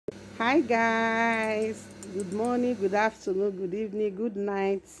Hi guys, good morning, good afternoon, good evening, good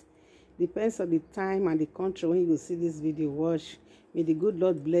night. Depends on the time and the country when you will see this video. Watch. May the good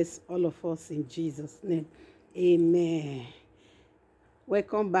Lord bless all of us in Jesus' name. Amen.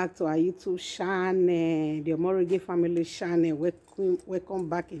 Welcome back to our YouTube channel, the Omorige Family channel. Welcome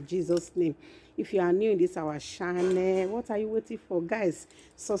back in Jesus' name. If you are new in this our channel, what are you waiting for, guys?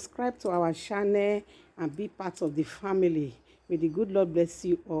 Subscribe to our channel and be part of the family. May the good Lord bless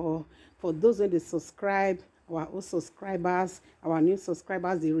you all. For those who subscribe, our old subscribers, our new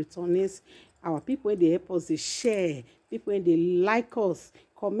subscribers, the returnees, our people they help us, they share, people they like us,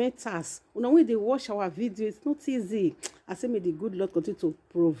 comment us. When they watch our video, it's not easy. I say may the good Lord continue to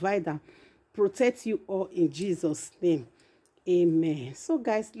provide and protect you all in Jesus' name. Amen. So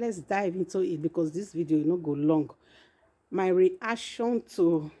guys, let's dive into it because this video will not go long. My reaction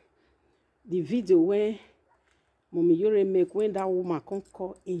to the video where Mommy Yore make when that woman come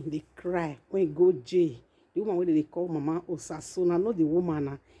call in, they cry, when go jail. The woman when they call Mama Osasuna, not the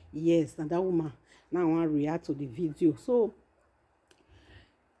woman. Yes, and that woman now I want to react to the video. So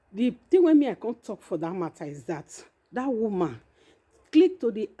the thing when me I can't talk for that matter is that woman click to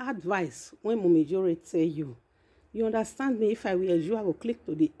the advice when Mommy Yore tell you. You understand me? If I were you, I will click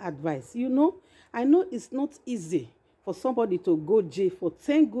to the advice. You know, I know it's not easy for somebody to go jail for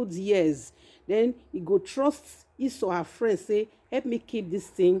 10 good years. Then you go trust his or her friends, say, help me keep this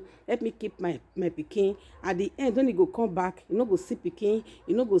thing, help me keep my pikin. At the end, when you go come back, you no go see pikin,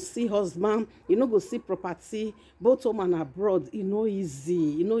 you no go see husband, you no go see property, both home and abroad. It's no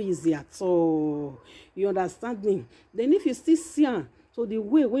easy at all. You understand me? Then if you still see her, so the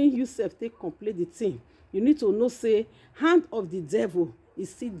way when you self take complete the thing, you need to know, say, hand of the devil is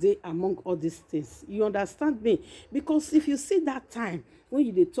still there among all these things. You understand me? Because if you see that time when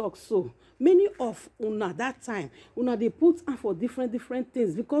you dey talk, so many of una that time una they put on for different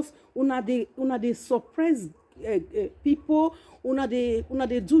things because una they suppress people, una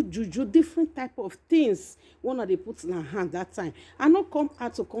they do juju, different type of things. Una they put in her hand that time. I not come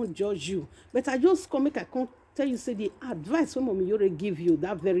out to come judge you, but I just come make I come tell you, say the advice when Mommy Yore give you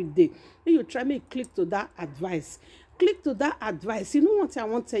that very day. Then you try me click to that advice. Click to that advice. You know what I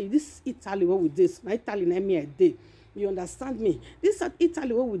want to tell you? This Italy what with this. My Italy name me a day. You understand me? This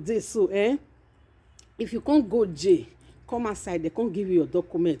Italy what with this. So if you can't go jail, come outside, they can't give you your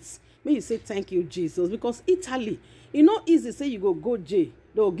documents. May you say thank you, Jesus. Because Italy, you know easy say you go jail,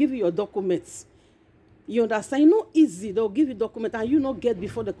 they'll give you your documents. You understand? You know easy, they'll give you document and you not get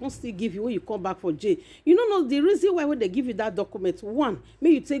before they can still give you when you come back for jail. You know the reason why when they give you that document. One,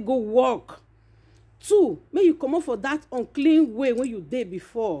 may you take go work. Two, may you come up for that unclean way when you did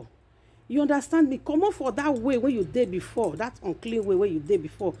before. You understand me? Come up for that way when you did before. That unclean way when you did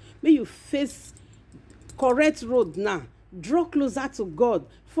before. May you face correct road now. Draw closer to God.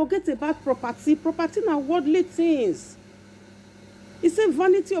 Forget about property. Property are worldly things. It's a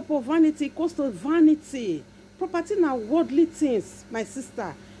vanity upon vanity equals to vanity. Property are worldly things, my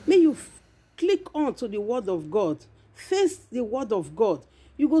sister. May you click on to the word of God. Face the word of God.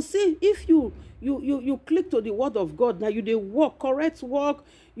 You go see if you click to the word of God now, you dey work, correct work.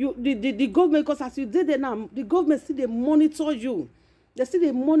 The government, because as you did it now, the government still they monitor you. They still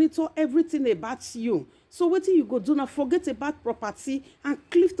they monitor everything about you. So what you go do now? Forget about property and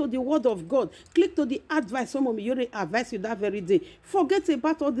click to the word of God. Click to the advice. Some of me already advise you that very day. Forget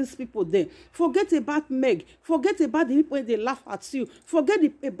about all these people there. Forget about Meg. Forget about the people when they laugh at you. Forget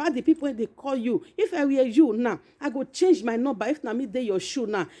about the people when they call you. If I were you now, I go change my number. If na me dey your shoe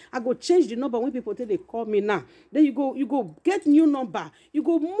now, I go change the number when people they call me now. Then you go get new number. You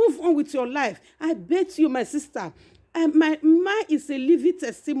go move on with your life. I bet you, my sister. My is a living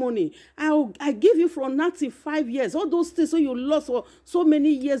testimony. I give you from 95 years. All those things so you lost for so many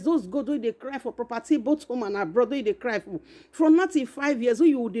years. Those go do they cry for property, both home and abroad. They cry for from 95 years. So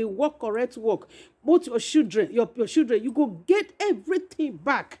you they work correct work. Both your children, your children, you go get everything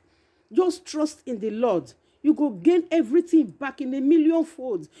back. Just trust in the Lord. You go gain everything back in a million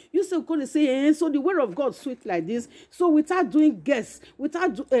folds. You still going to say, so the word of God sweet like this. So without doing guests,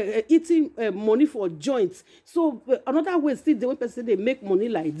 without eating money for joints. So another way still the way person they make money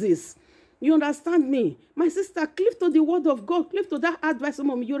like this. You understand me? My sister, click to the word of God. Click to that advice.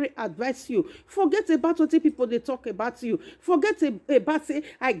 Mom, you advise you. Forget about what people they talk about you. Forget about say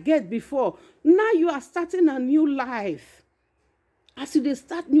I get before. Now you are starting a new life. As you dey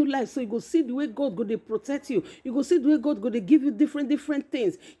start new life, so you go see the way God go dey protect you. You go see the way God go dey give you different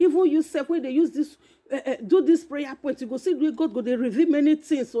things. Even you sef wey dey use this do this prayer point, you go see the way God go dey reveal many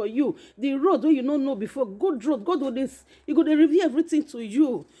things for you. The road wey you no know before, good road, God go dey, He go dey reveal everything to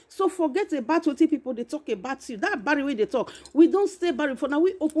you. So forget about wetin people dey talk about you. That barrier wey dey talk, we don stay barrier for now.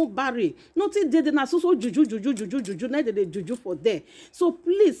 We open barrier. Nothing dey there na so juju. Now they juju for there. So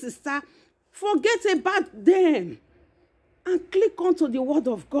please, sister, forget about them and click onto the word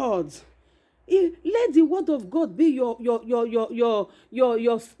of God. Let the word of God be your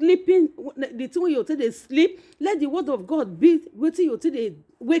sleeping, the thing when you take the sleep. Let the word of God be waiting you till they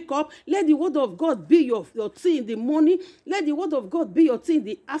wake up. Let the word of God be your tea in the morning. Let the word of God be your tea in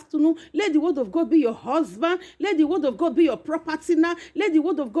the afternoon. Let the word of God be your husband. Let the word of God be your property now. Let the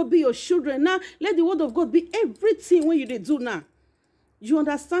word of God be your children now. Let the word of God be everything when you they do now. You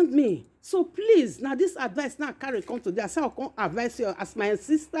understand me? So please, now this advice now carry come today. I say I come advise you as my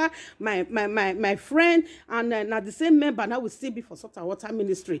sister, my friend, and now the same member now will still be for Salt and Water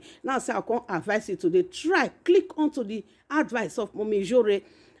Ministry. Now I say I come advise you today. Try click onto the advice of Mommy Jore.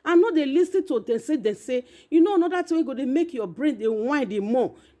 I know they listen to they say, you know, another thing go they make your brain they whine the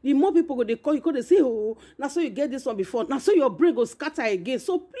more people go they call you, go they say, oh, now so you get this one before, now so your brain go scatter again.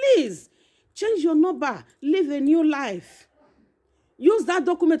 So please change your number, live a new life. Use that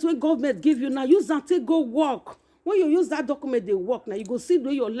document when government give you now. Use that take go work. When you use that document, they work now. You go see the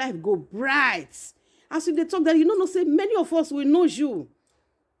way your life go bright. As you they talk that, you know, say many of us will know you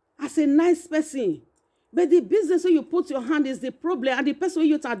as a nice person. But the business where you put your hand is the problem. And the person where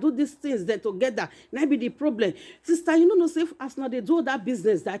you do these things there together, might be the problem. Sister, you know, say as now they do that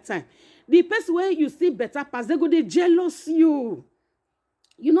business that time. The person where you see better pass, they go they jealous you.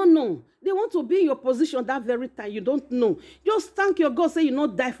 You don't know. They want to be in your position that very time. You don't know. Just thank your God, say you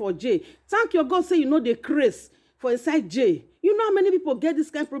not die for J. Thank your God, say you know the craze for inside J. You know how many people get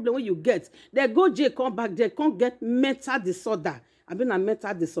this kind of problem when you get. They go J, come back, they can't get mental disorder. I've been a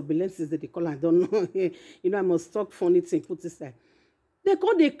mental disabilities that they call, I don't know. You know, I must talk funny thing, put this side. They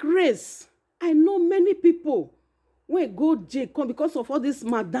call the craze. I know many people when go J come because of all this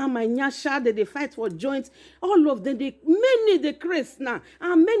madam and nyasha that they fight for joints, all of them, many they craze now,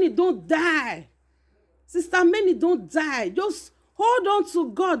 and many don't die. Sister, many don't die. Just hold on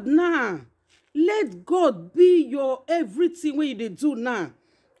to God now. Let God be your everything when they do now.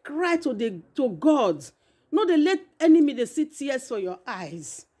 Cry to God. No, they let enemy they see tears for your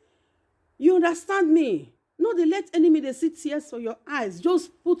eyes. You understand me? No, they let enemy they see tears for your eyes.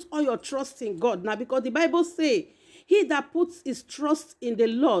 Just put all your trust in God now, because the Bible say, he that puts his trust in the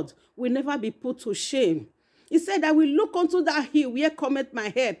Lord will never be put to shame. He said, I will look unto that hill where cometh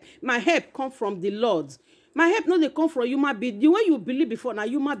my help. My help come from the Lord. My help no they come from human being. The way you believe before, now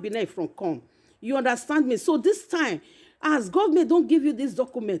human being not from come. You understand me? So this time, as government don't give you this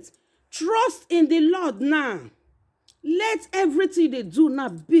document, trust in the Lord now. Let everything they do now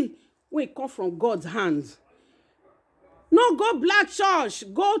be when it come from God's hand. No, go black church.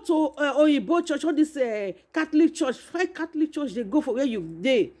 Go to Oyibo church. All this Catholic church. Find Catholic church. They go for where you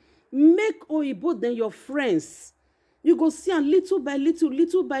dey. Make Oyibo then your friends. You go see and little by little,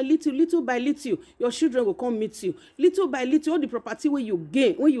 your children will come meet you. Little by little, all the property where you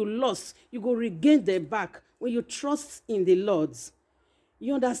gain, when you lost, you go regain them back when you trust in the Lord.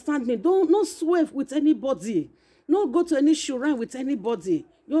 You understand me? Don't swear with anybody. No go to any shrine with anybody.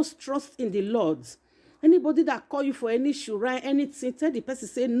 Just trust in the Lord. Anybody that call you for any shrine, anything, tell the person,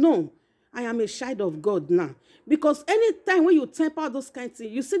 say, no, I am a child of God now. Because anytime when you temper those kind of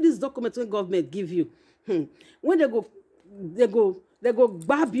things, you see this document when government give you. When they go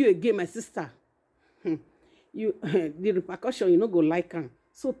grab you again, my sister. The repercussion, you know, go like them.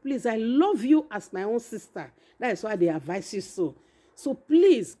 So please, I love you as my own sister. That is why they advise you so. So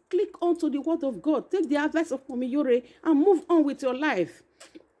please, click onto the word of God. Take the advice of Mommy Jore and move on with your life.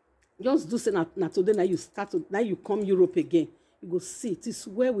 Just do say now today, now you come Europe again. You go see, it is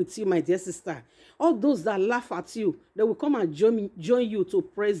well with you, my dear sister. All those that laugh at you, they will come and join you to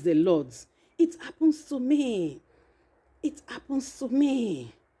praise the Lord. It happens to me. It happens to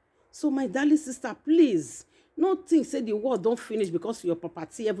me. So my darling sister, please, no think say the war don't finish because your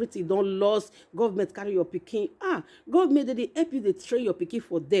property, everything don't lost. Government carry your pikin. Government they help you, they train your pikin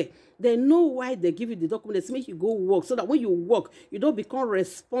for there. They know why they give you the documents, make you go work, so that when you work, you don't become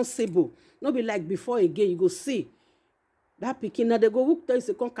responsible. Not be like before again. You go see that pikin. Now they go work tell you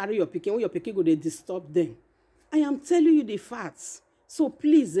say come carry your pikin. When your pikin go, they disturb them. I am telling you the facts. So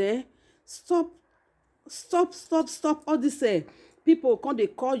please, stop all this. People come they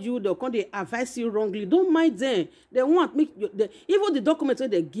call you, they come they advise you wrongly. Don't mind them. They want make you, even the documents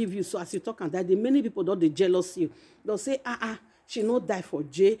they give you. So as you talk and that, the many people don't they jealous you. They'll say, she no die for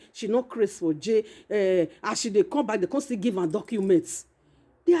J, she no craze for J. As she dey come back, they can't still give her documents.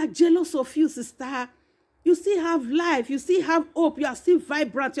 They are jealous of you, sister. You still have life, you still have hope, you are still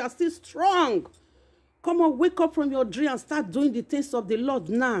vibrant, you are still strong. Come on, wake up from your dream and start doing the things of the Lord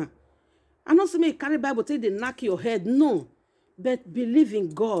now. I'm not saying you carry Bible till they knock your head. No. But believe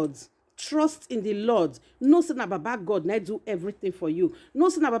in God. Trust in the Lord. No sin about God now do everything for you. No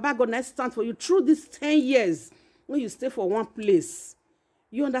sin about God now stand for you through these 10 years when you stay for one place.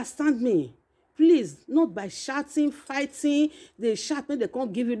 You understand me? Please, not by shouting, fighting. They shout when they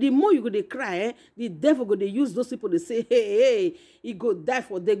can't give you. The more you go to cry, the devil go to use those people to say, hey, he go die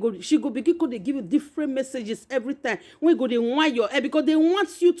for them. She go begin to give you different messages every time. When you go, they want your head because they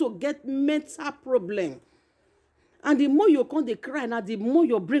want you to get mental problem. And the more you come, they cry now, the more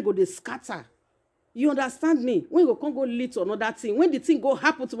your brain go, they scatter. You understand me? When you can't go lead to another thing, when the thing go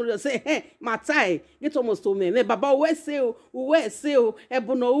happen to me, they say, hey, Matai, get almost to me. Me baba, where say,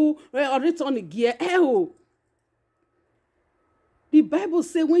 ebono, or return the gear, The Bible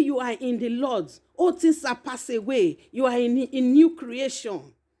say when you are in the Lord, all things are passed away. You are in new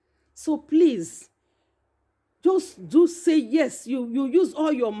creation. So please, just do say yes. You use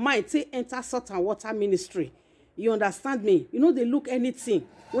all your mind to enter salt and water ministry. You understand me? You know, they look anything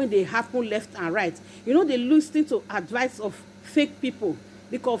when they happen left and right. You know, they listen to advice of fake people.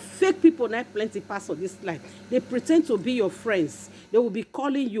 Because fake people now plenty pass on this life. They pretend to be your friends. They will be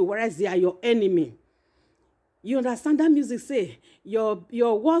calling you, whereas they are your enemy. You understand that music say,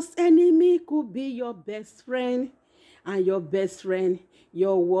 your worst enemy could be your best friend. And your best friend,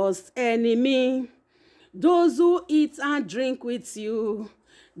 your worst enemy. Those who eat and drink with you.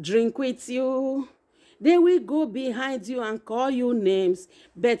 They will go behind you and call you names.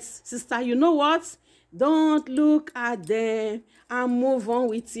 But, sister, you know what? Don't look at them and move on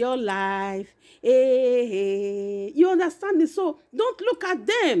with your life. Hey. You understand me? So, don't look at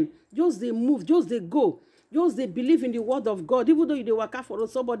them. Just they move, just they go. Just they believe in the word of God. Even though you work out for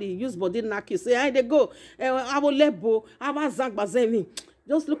somebody, use body knock you. Say, hey, they go. I will lebo. I will zang bazemi.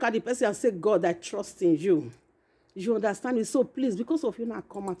 Just look at the person and say, God, I trust in you. You understand me? So please, because of you now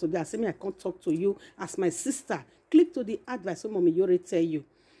come out today, I say me I can't talk to you as my sister. Click to the advice. So mommy, you already tell you.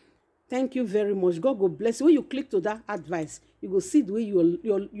 Thank you very much. God will bless you. When you click to that advice, you go see the way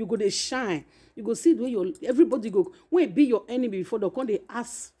you go to shine. You go see the way everybody go. When it be your enemy before they come, they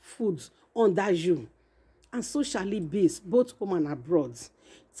ask food under you. And so shall it be, both home and abroad.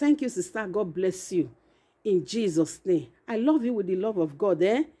 Thank you, sister. God bless you. In Jesus' name. I love you with the love of God,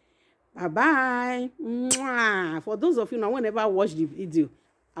 eh? Bye-bye. Mwah. For those of you now, whenever I watch the video,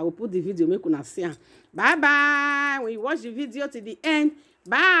 I will put the video, make you see. Bye-bye. When you watch the video to the end,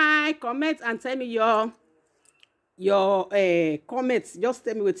 bye. Comment and tell me your comments. Just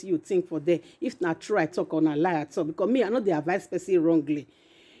tell me what you think for there. If not true, I talk on a lie at all. Because me, I know they advise person wrongly.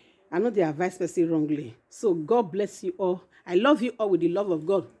 So God bless you all. I love you all with the love of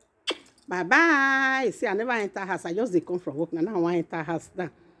God. Bye-bye. You see, I never enter house. I just come from work. Now I want to enter house now.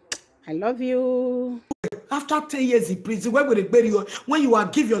 I love you. After 10 years in prison, where will they bury you? When you are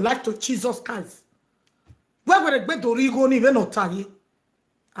give your life to Jesus Christ, where will they bury to Rigo even not tell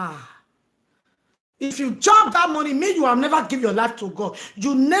if you jump that money, mean you have never give your life to God.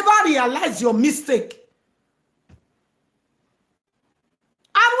 You never realize your mistake.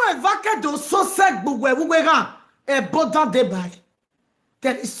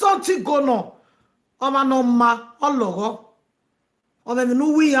 There is something going on. On the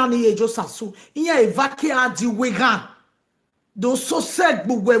new we are near Josasu. Iya evake adi wegan. Those so said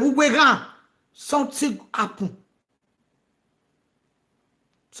wegan. Something happen.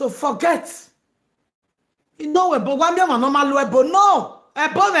 So forget. You know but one day normal webo no.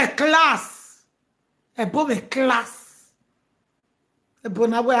 Above a class. Above a class. Above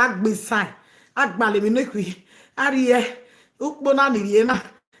na we agbe sign. Agbale mi nekwi. Ariye. Ukbona ni na.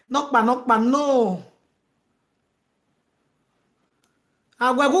 Nokpa no.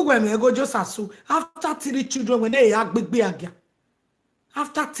 After 3 children, when they have big again.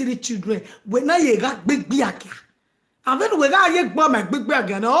 After 3 children, when they have big again. And then when I get bomb and big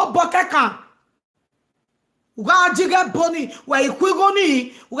again, oh, Bokeka. Ugajiga Bonnie, where you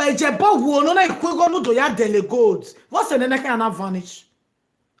quigoni, where Jabo won a quigonu to ya delegates. What's the neck and vanish?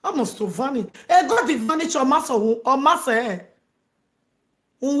 Almost to vanish. A God vanish or massa or massa.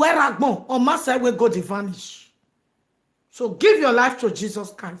 Where I go or massa will go to vanish. So give your life to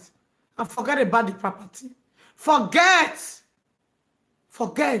Jesus Christ and forget about the property. Forget.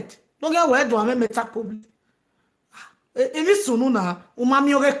 Don't get where do I make that public. Any sununa,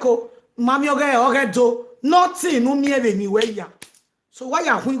 umami oreko, umami oredo, nothing, no me ya. So why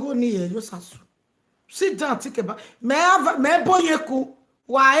are we going near Yosasu? Sit down, think about. Me boy yeku.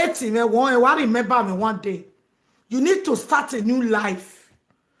 Why 80 me one remember me one day. You need to start a new life.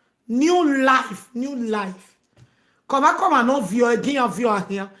 New life. Come and no view again view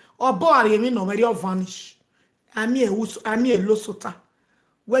here. Or boy me no me vanish. Ami e lo sota.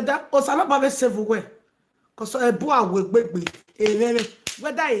 Whether osala ba be save we. Cause e bo awe gbegbe.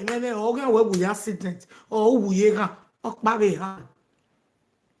 Whether e me or gan we accident or wuye gan okpa be ha.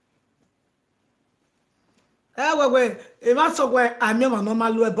 We e ma so we ami ma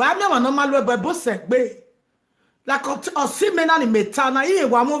normal we bo se gbe. Like o si me na ni meta na ye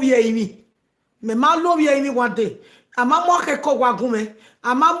wa mo vie imi. Me ma lo vie imi one day. Ama mo ke ko wagume,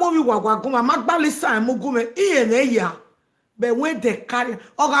 ama mo wi wagume, ama gbali sa mo gume iye na ya. But when they carry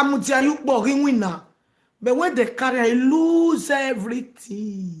oga mu dia yu po ri wina. But when they carry I lose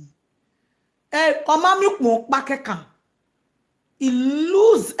everything. O ma mi pon pa kekan. He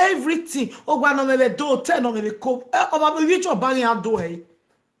lose everything. Oga no me do te no me ko. O ma bi cho ba ni ado e.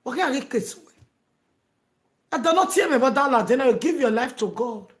 O ke ari kesu. I do not hear me about that. Then you give your life to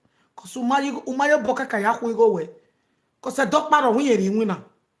God. Cause umayo boka kaya ku go we. Cause a dog part of we wina.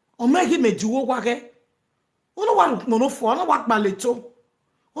 O me gi me juwo wa ke. Ono wa no fo, ono wa gba leto.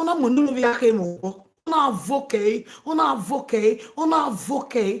 Ono mo nu bi ake mo. Ono avoke.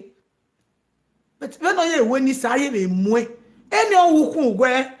 But when you when you say be mwe. Any owu ku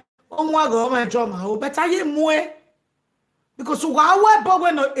gwe. Onwa go ma jo ma o. But aye mwe. Because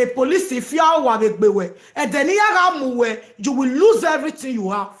when a police if you are and then you will lose everything you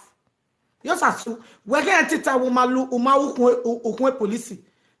have. Yes, as we get tita uma police.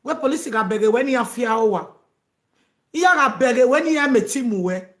 We police ga bege when you fear wa. Iya ga bege when you meti mu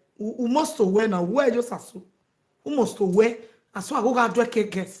we must we na we just as we must we as I go ga do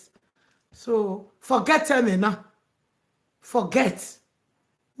guess. So forget me now. Forget.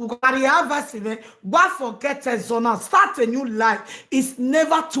 But forget a zona. Start a new life. It's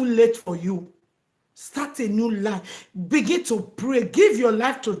never too late for you. Start a new life. Begin to pray. Give your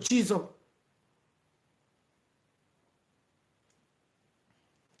life to Jesus.